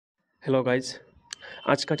Hello guys,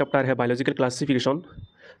 आज का chapter है बायोलॉजिकल क्लासिफिकेशन।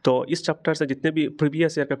 तो इस चैप्टर से जितने भी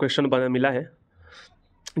प्रीवियस ईयर का क्वेश्चन मिला है,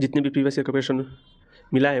 जितने भी प्रीवियस ईयर का क्वेश्चन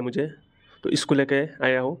मिला है मुझे, तो इसको लेके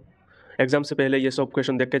आया हूँ। एग्ज़ाम से पहले ये सब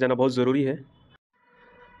क्वेश्चन देख के जाना बहुत ज़रूरी है।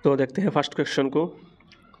 तो देखते हैं फर्स्ट क्वेश्चन को।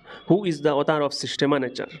 Who is the author of सिस्टेमा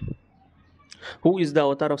nature? Who is the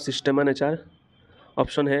author of सिस्टेमा nature?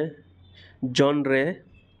 Option है जॉन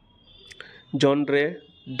रे,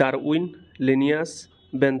 डार्विन, लिनियस,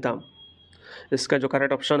 बेंथम। इसका जो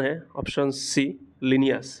करेक्ट ऑप्शन है option C,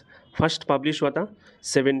 Linnaeus. First publish हुआ था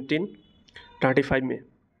 1735 में।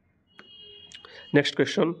 Next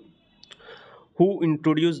question, who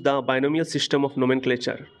introduce the binomial system of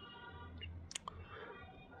nomenclature?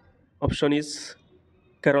 Option is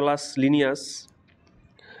Carolus Linnaeus,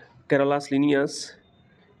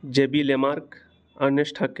 JB Lamarck,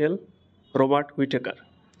 Ernest Hückel, Robert Whittaker.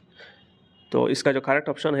 तो इसका जो करेक्ट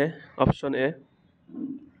ऑप्शन है option A,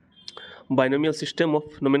 binomial system of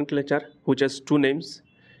nomenclature which has two names,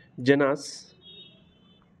 genus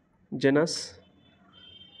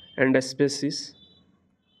and species.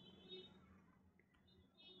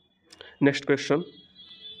 Next question,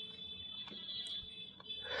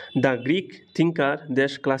 the Greek thinker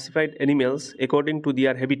thus classified animals according to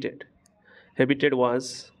their habitat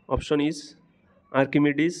was, option is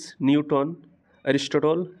Archimedes, Newton,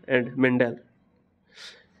 Aristotle and Mendel.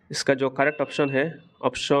 इसका जो correct option है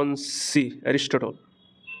option C, Aristotle.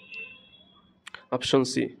 Option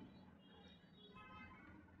C.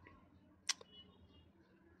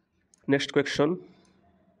 Next question,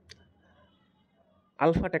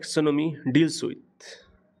 alpha taxonomy deals with,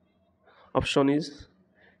 option is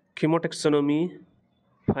कीमोटैक्सोनॉमी,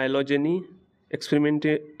 phylogeny,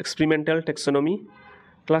 experimental taxonomy,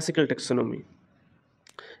 classical taxonomy.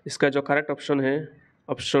 इसका जो correct option है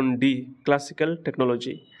option D, classical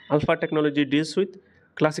technology. Alpha technology deals with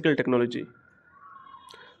classical technology.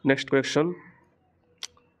 Next question,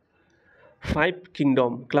 5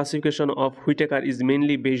 kingdom classification of Whittaker is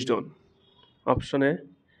mainly based on, option है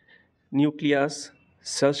nucleus,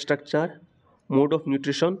 cell structure, mode of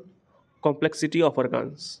nutrition, complexity of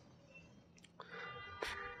organs.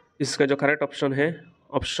 इसका जो correct option है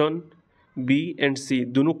option B and सी,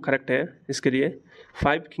 दोनों correct है इसके लिए।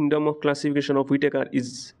 5 kingdom of classification of Whittaker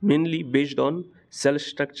is mainly based on cell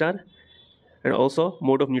structure and also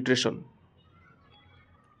mode of nutrition.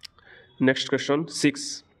 Next question 6,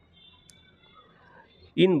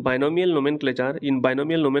 in binomial nomenclature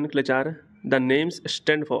the names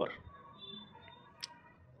stand for,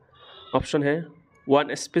 option है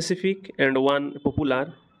one specific and one popular,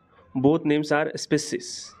 both names are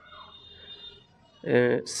species.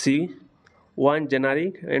 C, one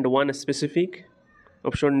generic and one specific,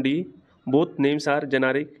 option D, both names are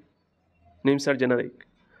generic.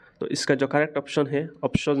 तो इसका जो correct option है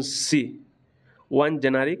option C, one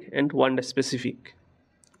generic and one specific.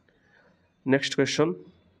 Next question,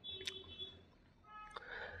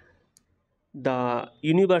 the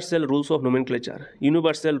universal rules of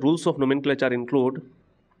nomenclature include,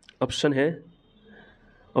 option है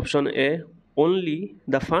option A, only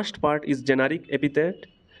the first part is generic epithet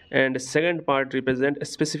and second part represent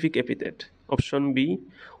specific epithet, option B,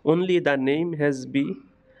 only the name has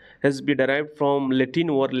been derived from Latin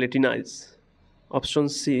or Latinized, option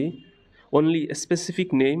C, only a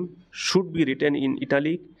specific name should be written in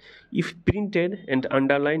italic if printed and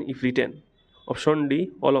underlined if written, option D,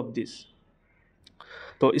 all of this।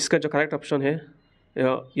 तो इसका जो correct option है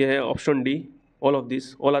यह है option D, all of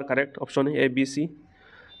this. All are correct, option है A B C,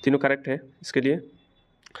 तीनों correct है इसके लिए।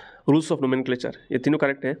 रूल्स ऑफ नोमेनक्लेचर ये तीनों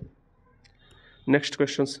करेक्ट है। Next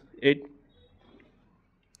question 8,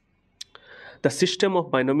 the system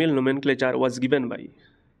of binomial nomenclature was given by,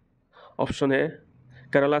 option है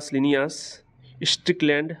Carolus Linnaeus,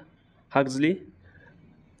 Strickland, Huxley,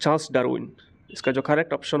 Charles Darwin. इसका जो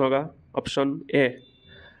करेक्ट ऑप्शन होगा option A,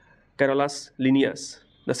 Carolus Linnaeus.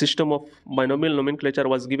 The system of binomial nomenclature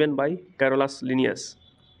was given by Carolus Linnaeus.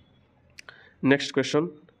 Next question,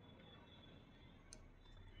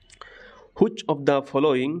 which of the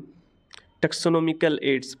following taxonomical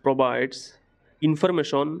aids provides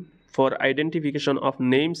information for identification of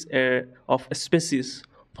names of species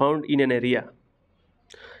found in an area?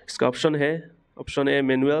 इसका option है option A,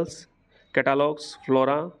 manuals, कैटालॉग्स,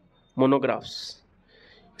 flora, monographs.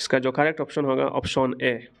 इसका जो correct option होगा option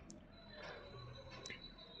A.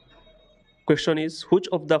 Question is which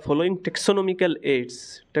of the following taxonomical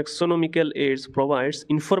aids provides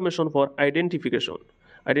information for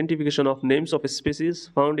identification of names of species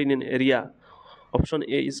found in an area, option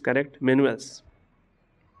A is correct, manuals।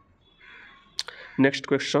 Next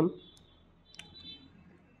question,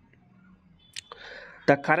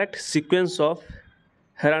 The correct sequence of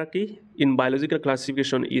hierarchy in biological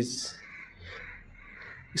classification is,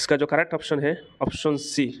 इसका जो correct option है option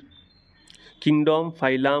C, kingdom,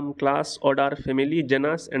 phylum, class, order, family,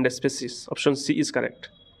 genus and species. Option C is correct.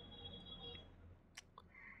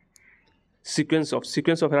 Sequence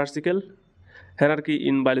of hierarchical hierarchy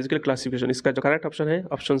in biological classification, इसका जो correct option है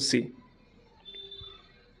option C.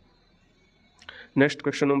 Next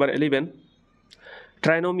question number 11.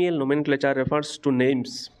 Trinomial nomenclature refers two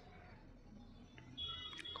names.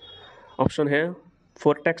 Option है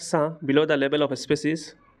for taxa below the level of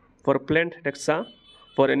species, for plant taxa,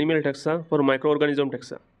 for animal taxa, for micro organism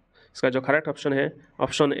taxa. इसका जो correct option है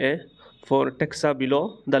option A, for taxa below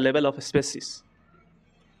the level of species.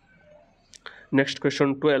 Next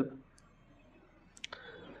question 12.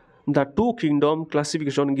 The two kingdom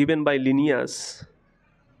classification given by Linnaeus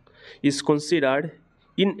is considered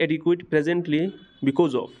inadequate presently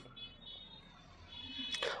because of.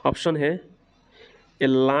 Option है a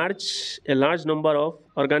large number of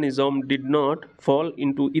organisms did not fall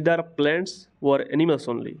into either plants or animals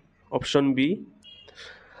only. Option B,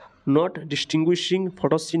 not distinguishing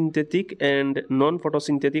photosynthetic and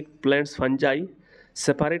non-photosynthetic plants fungi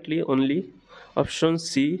separately only. Option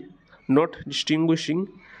C, not distinguishing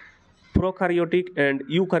prokaryotic and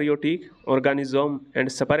eukaryotic organism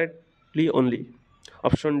and separately only.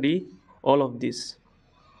 Option D, all of this.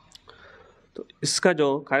 तो इसका जो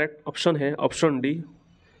correct option है option D.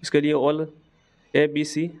 इसके लिए all A B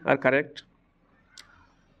C R correct.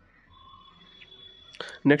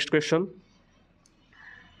 Next question.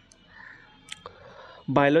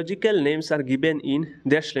 Biological names are given in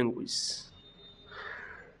dash language.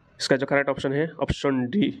 इसका जो correct option है option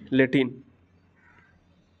D, Latin.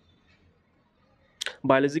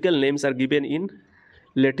 Biological names are given in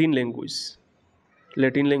Latin language.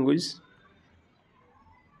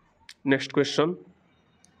 Next question.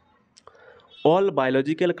 All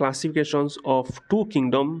biological classifications of two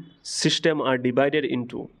kingdom system are divided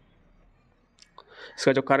into.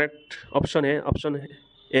 इसका जो correct option है option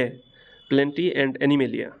A, plenty and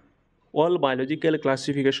animalia. All biological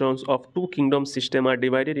classifications of two kingdom system are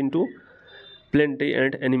divided into plenty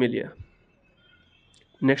and animalia.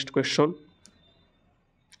 Next question.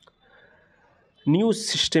 New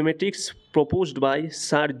systematics proposed by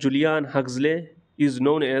Sir Julian Huxley is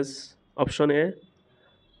known as. Option A,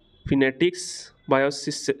 phonetics,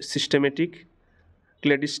 biosystematic,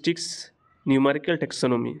 cladistics, numerical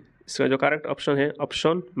taxonomy. इसका जो correct option है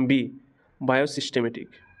option B, biosystematic.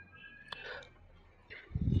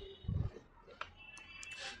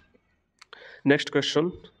 Next question.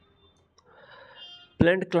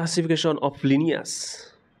 Plant classification of Linnaeus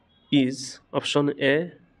is. Option A,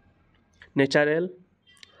 natural,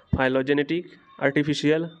 phylogenetic,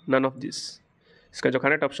 artificial, none of this. इसका जो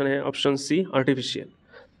correct option है option C, artificial.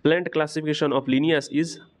 Plant classification of Linnaeus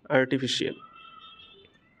is artificial.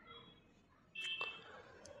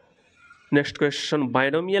 Next question.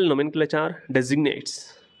 Binomial nomenclature डेजिग्नेट्स.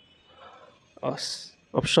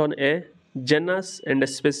 Option A, genus and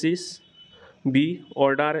species, B,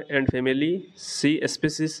 order and family, C,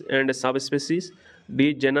 species and सब species,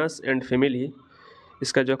 D, genus and family.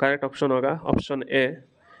 इसका जो correct option होगा option A,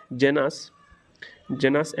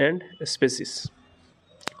 genus and species.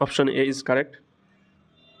 Option A is correct.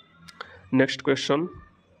 Next question.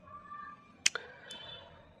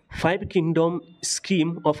 5 kingdom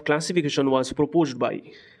scheme of classification was proposed by.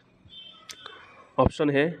 Option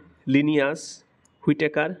है Linnaeus,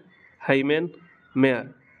 Whittaker, hymen, mayor.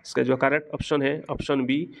 इसका जो correct option है option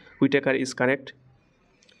B, Whittaker is correct.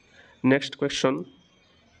 Next question.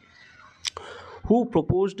 Who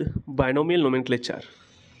proposed binomial nomenclature?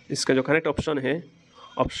 इसका जो correct option है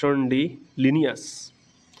option D, Linnaeus.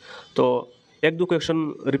 तो एक दो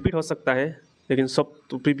क्वेश्चन रिपीट हो सकता है लेकिन सब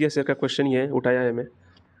तो प्रीवियस ईयर का क्वेश्चन ही है, उठाया है मैं.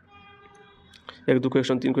 एक दो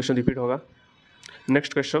क्वेश्चन, 3 क्वेश्चन रिपीट होगा.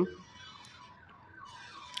 Next question.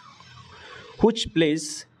 Which place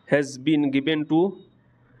has been given to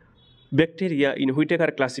bacteria in Whittaker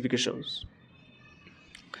classifications?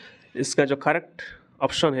 इसका जो करेक्ट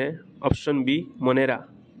ऑप्शन है option B, Monera.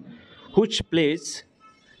 Which place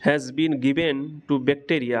has been given to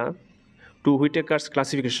bacteria to Whittaker's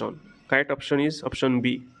classification? Correct option is option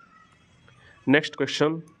B. Next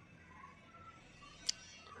question.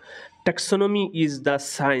 Taxonomy is the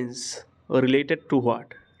science related to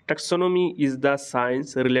what? Taxonomy is the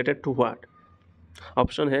science related to what?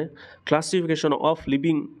 Option है classification of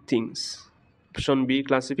living things. Option B,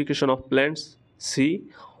 classification of plants. C,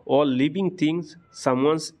 all living things,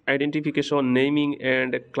 someone's identification, naming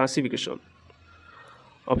and classification.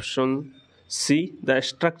 Option C, the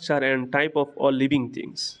structure and type of all living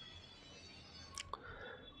things.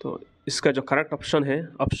 तो इसका जो correct option है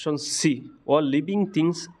option C, all living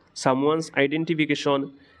things someone's identification,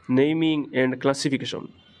 naming and classification.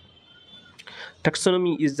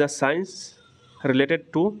 Taxonomy is the science related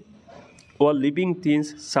to all living things,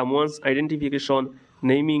 someone's identification,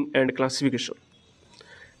 naming and classification.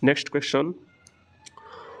 Next question.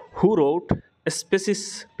 Who wrote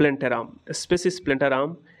Species Plantarum? Species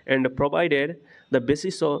Plantarum and provided the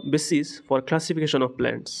basis for classification of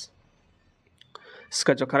plants.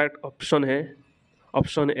 इसका जो correct option है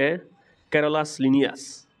option A, Carolus Linnaeus.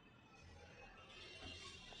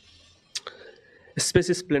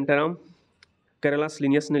 Spaces प्लेंटारम Carolus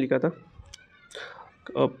Linnaeus ने लिखा था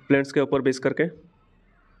प्लेंट्स के ऊपर base करके।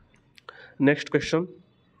 Next question,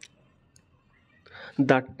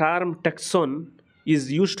 the term taxon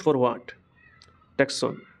is used for what?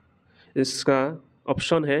 Taxon, इसका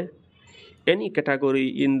ऑप्शन है any category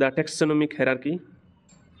in the taxonomic hierarchy,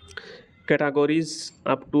 categories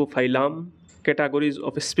up to phylum, categories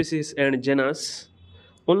of species and genus,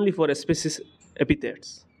 only for species epithets.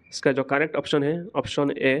 इसका जो correct option है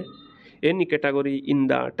option A, any category in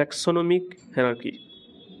the taxonomic hierarchy.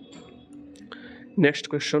 Next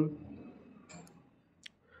question,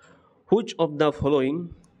 which of the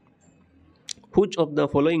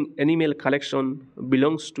following animal collection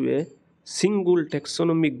belongs to a single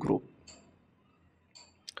taxonomic group?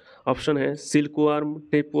 Option है silkworm,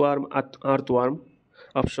 tapeworm, earthworm.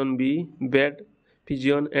 Option B, bat,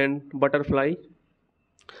 pigeon and butterfly,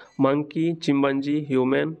 monkey, chimpanzee,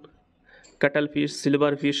 human, cuttlefish,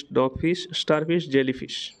 silverfish, dogfish, starfish,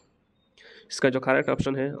 jellyfish. इसका जो correct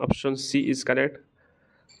option है option C is correct,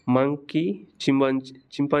 monkey,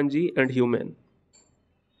 chimpanzee and human.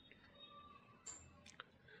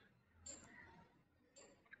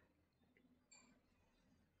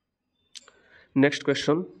 Next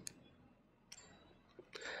question,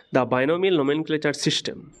 the binomial nomenclature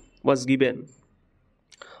system was given.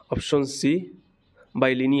 Option C, by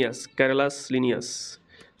Linnaeus, Carolus Linnaeus.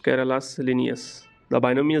 The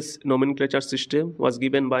binomial nomenclature system was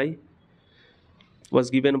given by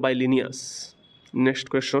Linnaeus. Next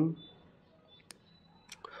question,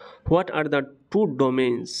 what are the two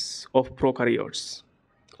domains of prokaryotes?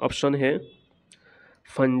 Option है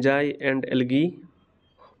fungi and algae,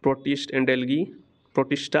 protist and algae,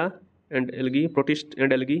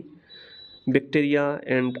 bacteria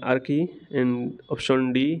and archaea, and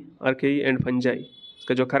option D, archaea and fungi.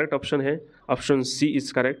 इसका जो correct option है option C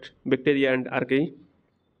is correct, bacteria and archaea.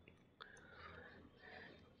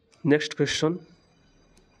 Next question,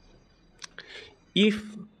 if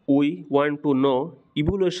we want to know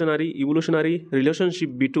evolutionary relationship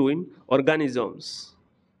between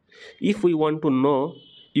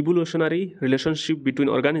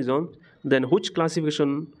organisms, then which classification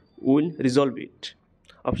will resolve it?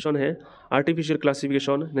 Option है artificial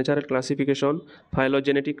classification, natural classification,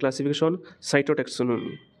 phylogenetic classification,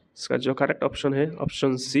 cytotaxonomy. इसका जो correct option है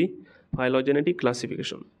option C, phylogenetic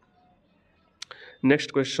classification.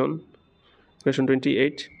 Next question, question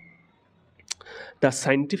 28, the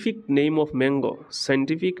scientific name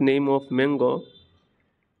of mango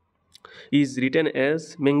is written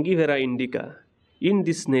as Mangifera indica. In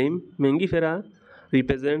this name, Mangifera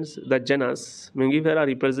represents the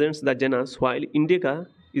genus, while indica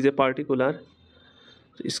is a particular.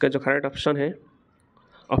 इसका जो correct option है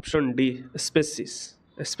option D,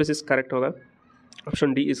 spaces correct होगा।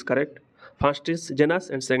 Option D is correct, first is genus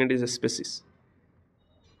and second is spaces.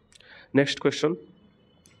 Next question,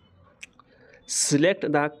 select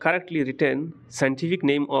the correctly written scientific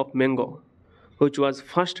name of mango which was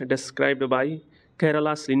first described by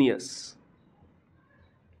Carolus Linnaeus.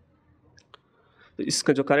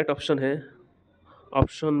 इसका जो correct option है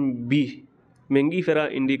option B, Mangifera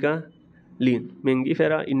indica lean.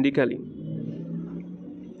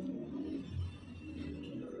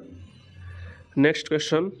 Next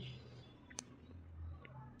question,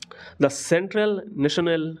 the central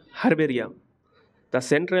national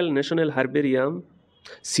herbarium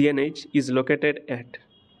CNH is located at.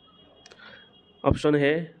 Option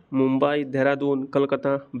है Mumbai, Dehradun,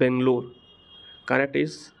 Calcutta, Bangalore. Correct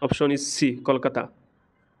is option is C, Kolkata.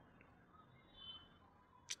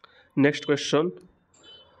 Next question,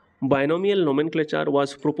 binomial nomenclature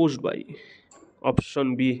was proposed by.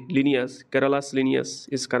 Option B, Linnaeus, Carolus Linnaeus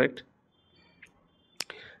is correct.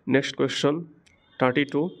 Next question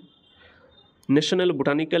 32, national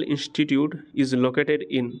botanical institute is located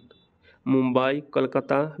in Mumbai,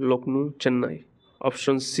 Calcutta, Lucknow, Chennai.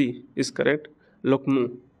 Option C is correct, Lucknow.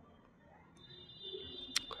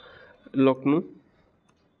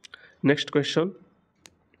 Next question,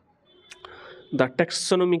 the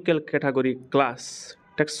taxonomical category class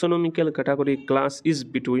taxonomical category class is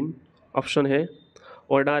between, option है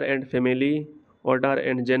order and family, order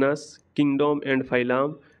and genus, kingdom and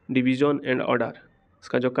phylum, division and order.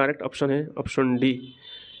 इसका जो correct option है option D,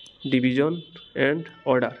 division and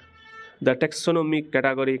order. The taxonomic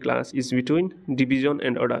category class is between division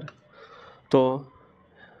and order. तो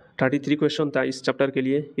 33 question था इस chapter के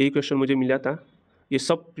लिए, यही क्वेश्चन मुझे मिला था। ये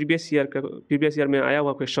सब प्रीवियस ईयर में आया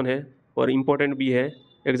हुआ क्वेश्चन है और इम्पोर्टेंट भी है।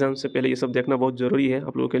 एग्ज़ाम से पहले ये सब देखना बहुत ज़रूरी है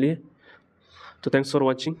आप लोगों के लिए। तो थैंक्स फॉर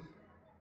वॉचिंग।